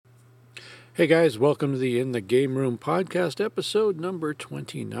Hey guys, welcome to the In the Game Room podcast, episode number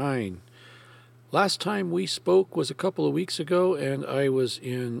 29. Last time we spoke was a couple of weeks ago, and I was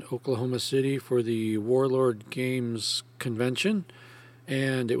in Oklahoma City for the Warlord Games convention,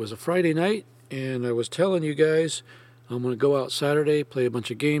 and it was a Friday night, and I was telling you guys I'm going to go out Saturday, play a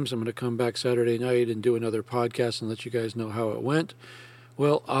bunch of games. I'm going to come back Saturday night and do another podcast and let you guys know how it went.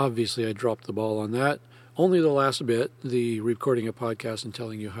 Well, obviously, I dropped the ball on that. Only the last bit, the recording a podcast and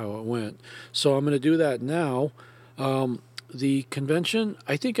telling you how it went. So I'm going to do that now. The convention,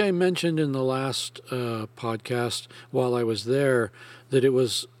 I think I mentioned in the last podcast while I was there that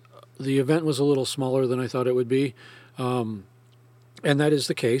the event was a little smaller than I thought it would be. And that is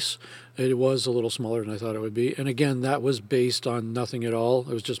the case. It was a little smaller than I thought it would be. And again, that was based on nothing at all.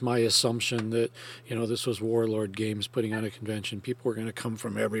 It was just my assumption that, this was Warlord Games putting on a convention. People were going to come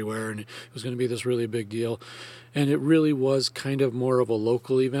from everywhere, and it was going to be this really big deal. And it really was kind of more of a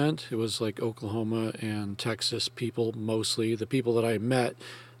local event. It was like Oklahoma and Texas people mostly. The people that I met,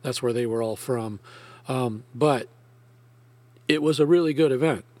 that's where they were all from. But it was a really good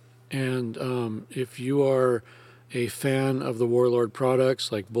event. And if you are a fan of the Warlord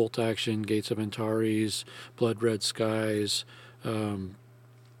products like Bolt Action, Gates of Antares, Blood Red Skies, the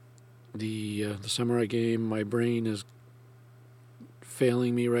Samurai game, my brain is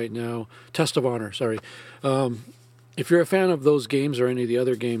failing me right now. Test of Honor, sorry. If you're a fan of those games or any of the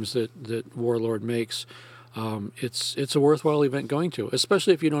other games that Warlord makes, it's a worthwhile event going to,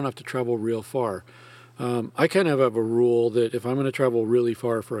 especially if you don't have to travel real far. I kind of have a rule that if I'm going to travel really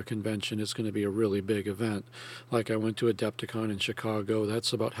far for a convention, it's going to be a really big event. Like I went to Adepticon in Chicago.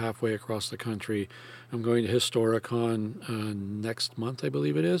 That's about halfway across the country. I'm going to Historicon next month, I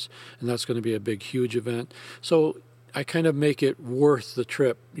believe it is, and that's going to be a big, huge event. So I kind of make it worth the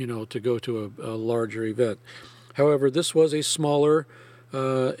trip, to go to a larger event. However, this was a smaller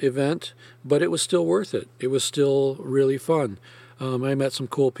event, but it was still worth it. It was still really fun. I met some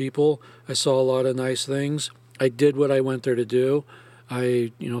cool people. I saw a lot of nice things. I did what I went there to do.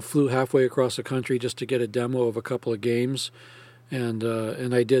 I, flew halfway across the country just to get a demo of a couple of games, and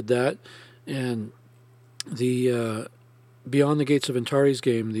I did that. And the Beyond the Gates of Antares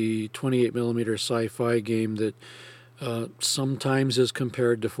game, the 28mm sci-fi game that sometimes is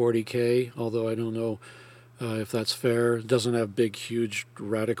compared to 40K, although I don't know if that's fair. It doesn't have big, huge,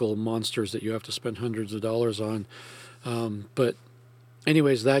 radical monsters that you have to spend hundreds of dollars on. But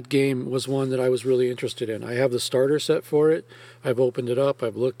anyways, that game was one that I was really interested in. I have the starter set for it. I've opened it up.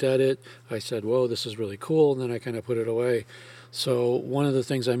 I've looked at it. I said, whoa, this is really cool. And then I kind of put it away. So one of the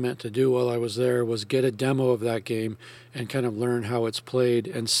things I meant to do while I was there was get a demo of that game and kind of learn how it's played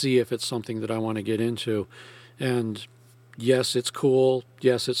and see if it's something that I want to get into. And yes, it's cool.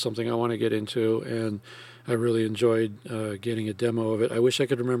 Yes, it's something I want to get into. And I really enjoyed getting a demo of it. I wish I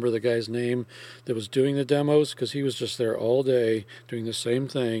could remember the guy's name that was doing the demos, because he was just there all day doing the same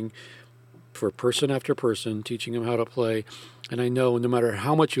thing for person after person, teaching them how to play. And I know no matter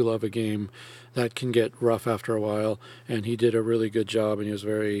how much you love a game, that can get rough after a while. And he did a really good job, and he was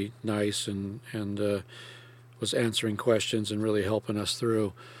very nice and was answering questions and really helping us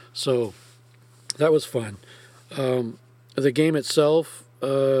through. So that was fun. The game itself,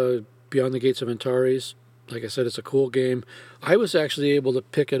 Beyond the Gates of Antares, like I said, it's a cool game. I was actually able to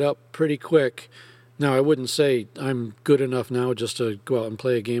pick it up pretty quick. Now, I wouldn't say I'm good enough now just to go out and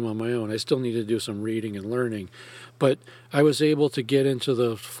play a game on my own. I still need to do some reading and learning. But I was able to get into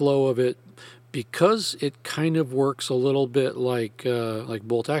the flow of it because it kind of works a little bit like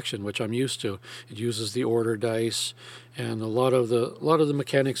Bolt Action, which I'm used to. It uses the order dice, and a lot of the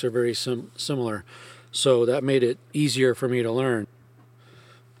mechanics are very similar. So that made it easier for me to learn.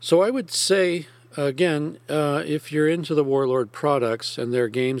 So I would say, again, if you're into the Warlord products and their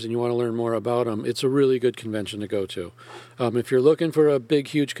games and you want to learn more about them, it's a really good convention to go to. If you're looking for a big,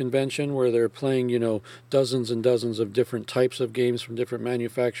 huge convention where they're playing, dozens and dozens of different types of games from different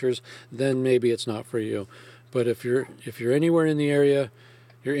manufacturers, then maybe it's not for you. But if you're anywhere in the area,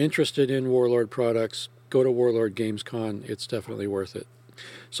 you're interested in Warlord products, go to Warlord Games Con. It's definitely worth it.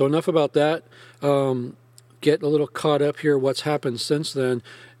 So enough about that. Get a little caught up here, what's happened since then.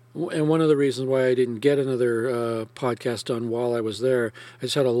 And one of the reasons why I didn't get another podcast done while I was there, I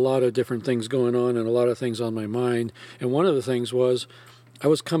just had a lot of different things going on and a lot of things on my mind. And one of the things was I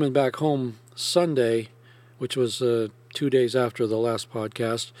was coming back home Sunday, which was 2 days after the last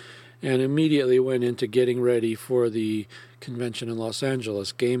podcast, and immediately went into getting ready for the convention in Los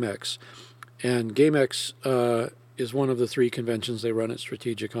Angeles, GameX. And GameX is one of the 3 conventions they run at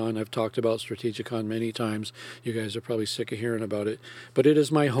Strategicon. I've talked about Strategicon many times. You guys are probably sick of hearing about it. But it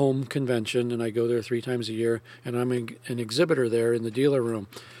is my home convention, and I go there 3 times a year, and I'm an exhibitor there in the dealer room.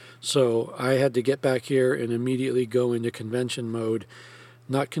 So I had to get back here and immediately go into convention mode,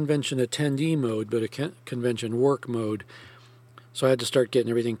 not convention attendee mode, but a convention work mode. So I had to start getting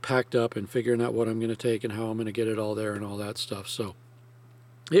everything packed up and figuring out what I'm going to take and how I'm going to get it all there and all that stuff. So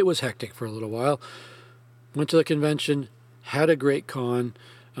it was hectic for a little while. Went to the convention, had a great con,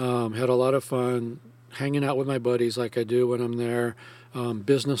 had a lot of fun hanging out with my buddies like I do when I'm there.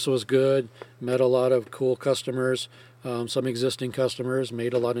 Business was good, met a lot of cool customers, some existing customers,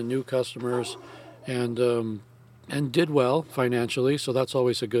 made a lot of new customers, and did well financially, so that's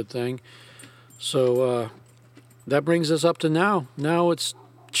always a good thing. So that brings us up to now. Now it's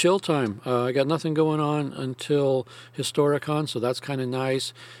chill time. I got nothing going on until Historicon, so that's kind of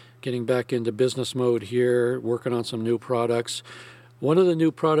nice. Getting back into business mode here, working on some new products. One of the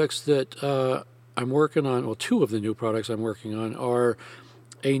new products that I'm working on, well, two of the new products I'm working on are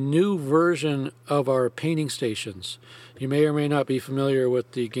a new version of our painting stations. You may or may not be familiar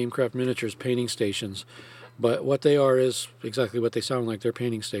with the Gamecraft Miniatures painting stations, but what they are is exactly what they sound like. They're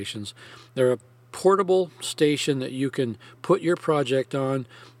painting stations. They're a portable station that you can put your project on,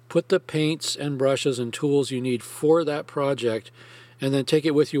 put the paints and brushes and tools you need for that project, and then take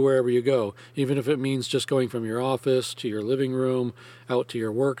it with you wherever you go, even if it means just going from your office to your living room, out to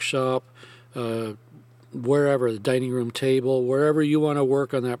your workshop, wherever, the dining room table, wherever you want to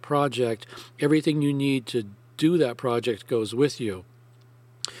work on that project. Everything you need to do that project goes with you.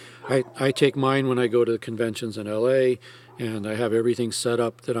 I take mine when I go to conventions in LA, and I have everything set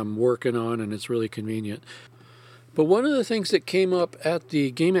up that I'm working on, and it's really convenient. But one of the things that came up at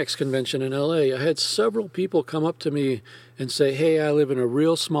the GameX convention in LA, I had several people come up to me and say, hey, I live in a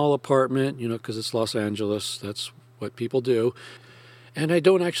real small apartment, because it's Los Angeles, that's what people do, and I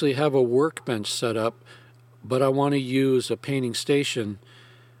don't actually have a workbench set up, but I want to use a painting station.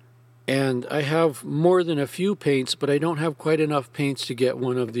 And I have more than a few paints, but I don't have quite enough paints to get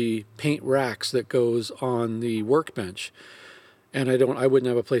one of the paint racks that goes on the workbench. And I wouldn't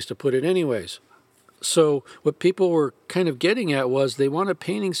have a place to put it anyways. So what people were kind of getting at was they want a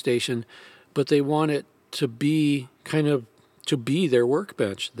painting station, but they want it to be their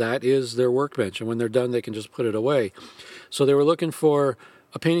workbench. That is their workbench. And when they're done, they can just put it away. So they were looking for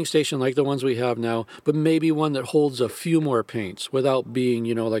a painting station like the ones we have now, but maybe one that holds a few more paints without being,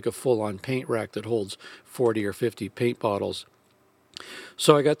 like a full-on paint rack that holds 40 or 50 paint bottles.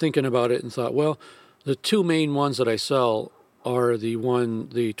 So I got thinking about it and thought, well, the two main ones that I sell are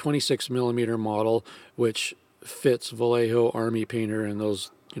the 26 millimeter model, which fits Vallejo Army Painter and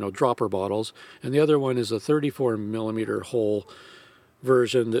those, dropper bottles. And the other one is a 34 millimeter hole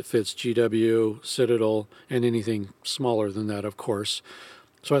version that fits GW, Citadel, and anything smaller than that, of course.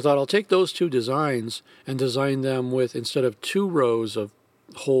 So I thought I'll take those two designs and design them with, instead of 2 rows of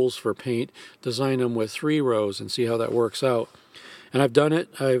holes for paint, design them with 3 rows and see how that works out. And I've done it.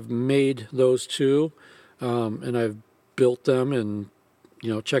 I've made those two, and I've built them and,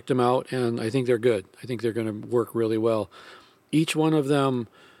 checked them out, and I think they're good. I think they're going to work really well. Each one of them,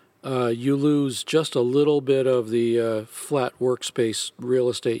 you lose just a little bit of the flat workspace real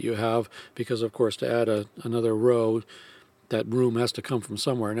estate you have because, of course, to add another row, that room has to come from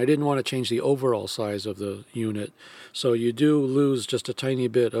somewhere. And I didn't want to change the overall size of the unit. So you do lose just a tiny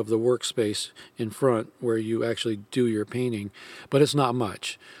bit of the workspace in front where you actually do your painting, but it's not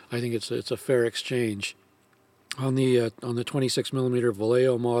much. I think it's a fair exchange. On the 26 millimeter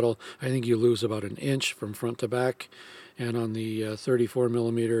Vallejo model, I think you lose about an inch from front to back. And on the 34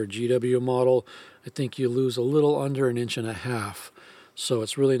 millimeter GW model, I think you lose a little under an inch and a half. So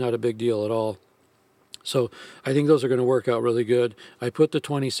it's really not a big deal at all. So I think those are going to work out really good. I put the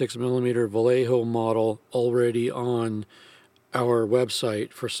 26 millimeter Vallejo model already on our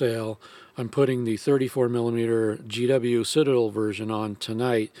website for sale. I'm putting the 34 millimeter GW Citadel version on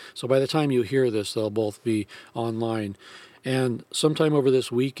tonight. So by the time you hear this, they'll both be online. And sometime over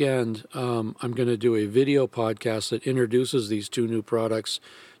this weekend, I'm going to do a video podcast that introduces these two new products,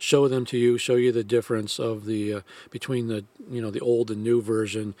 show them to you, show you the difference of the between the the old and new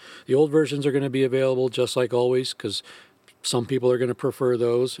version. The old versions are going to be available just like always, because some people are going to prefer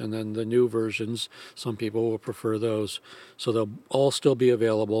those, and then the new versions, some people will prefer those. So they'll all still be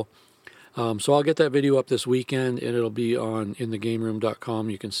available. So I'll get that video up this weekend, and it'll be on inthegameroom.com.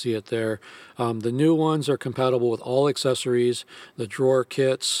 You can see it there. The new ones are compatible with all accessories, the drawer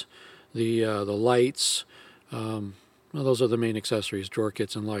kits, the lights. Well, those are the main accessories, drawer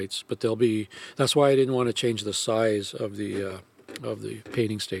kits and lights. But that's why I didn't want to change the size of the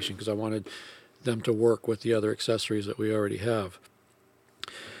painting station, because I wanted them to work with the other accessories that we already have.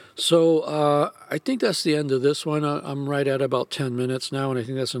 So I think that's the end of this one. I'm right at about 10 minutes now, and I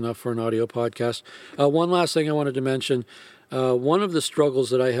think that's enough for an audio podcast. One last thing I wanted to mention. One of the struggles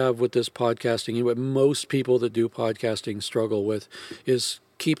that I have with this podcasting, and what most people that do podcasting struggle with, is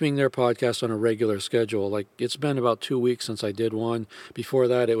keeping their podcast on a regular schedule. Like, it's been about 2 weeks since I did one. Before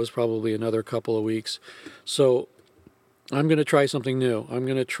that, it was probably another couple of weeks. So I'm going to try something new. I'm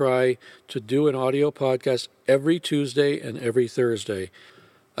going to try to do an audio podcast every Tuesday and every Thursday.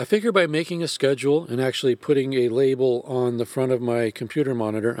 I figure by making a schedule and actually putting a label on the front of my computer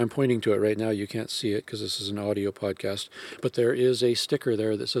monitor, I'm pointing to it right now, you can't see it because this is an audio podcast, but there is a sticker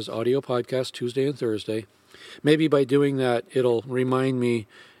there that says audio podcast Tuesday and Thursday. Maybe by doing that, it'll remind me,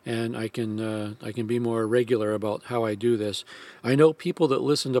 and I can be more regular about how I do this. I know people that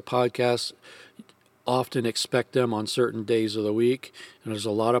listen to podcasts often expect them on certain days of the week, and there's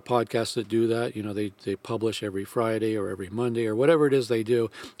a lot of podcasts that do that. You know, they publish every Friday or every Monday or whatever it is they do,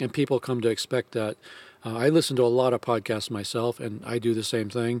 and people come to expect that. I listen to a lot of podcasts myself, and I do the same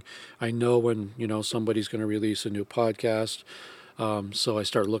thing. I know when, somebody's going to release a new podcast, so I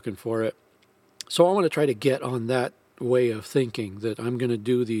start looking for it. So I want to try to get on that way of thinking, that I'm going to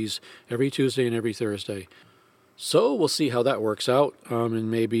do these every Tuesday and every Thursday. So we'll see how that works out,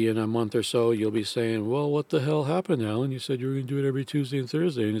 and maybe in a month or so you'll be saying, well, what the hell happened, Alan? You said you were going to do it every Tuesday and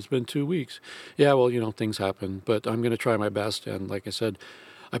Thursday, and it's been 2 weeks. Yeah, well, things happen, but I'm going to try my best, and like I said,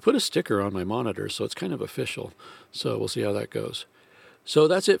 I put a sticker on my monitor, so it's kind of official, so we'll see how that goes. So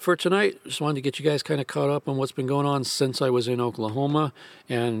that's it for tonight. Just wanted to get you guys kind of caught up on what's been going on since I was in Oklahoma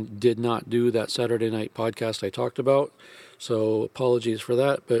and did not do that Saturday night podcast I talked about, so apologies for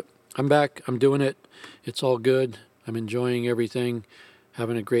that, but I'm back. I'm doing it. It's all good. I'm enjoying everything,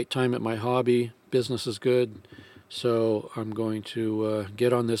 having a great time at my hobby. Business is good. So I'm going to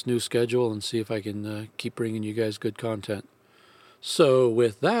get on this new schedule and see if I can keep bringing you guys good content. So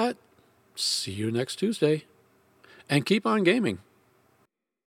with that, see you next Tuesday. And keep on gaming.